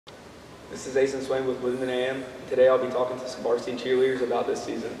This is Swain with Woodman AM. Today I'll be talking to some varsity cheerleaders about this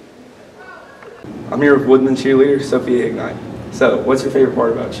season. I'm here with Woodman cheerleader Sophia Ignite. So, what's your favorite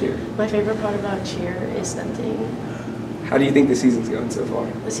part about cheer? My favorite part about cheer is stunting. How do you think the season's going so far?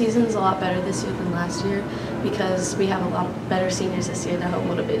 The season's a lot better this year than last year because we have a lot better seniors this year to help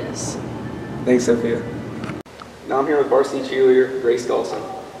motivate us. Thanks, Sophia. Now I'm here with varsity cheerleader Grace Dawson.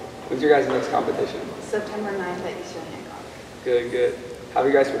 When's your guys' next competition? September 9th at Eastern Hancock. Good, good. How have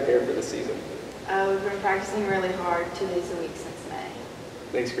you guys prepared for the season? We've been practicing really hard 2 days a week since May.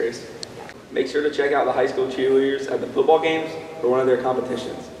 Thanks, Grace. Make sure to check out the high school cheerleaders at the football games or one of their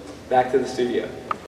competitions. Back to the studio.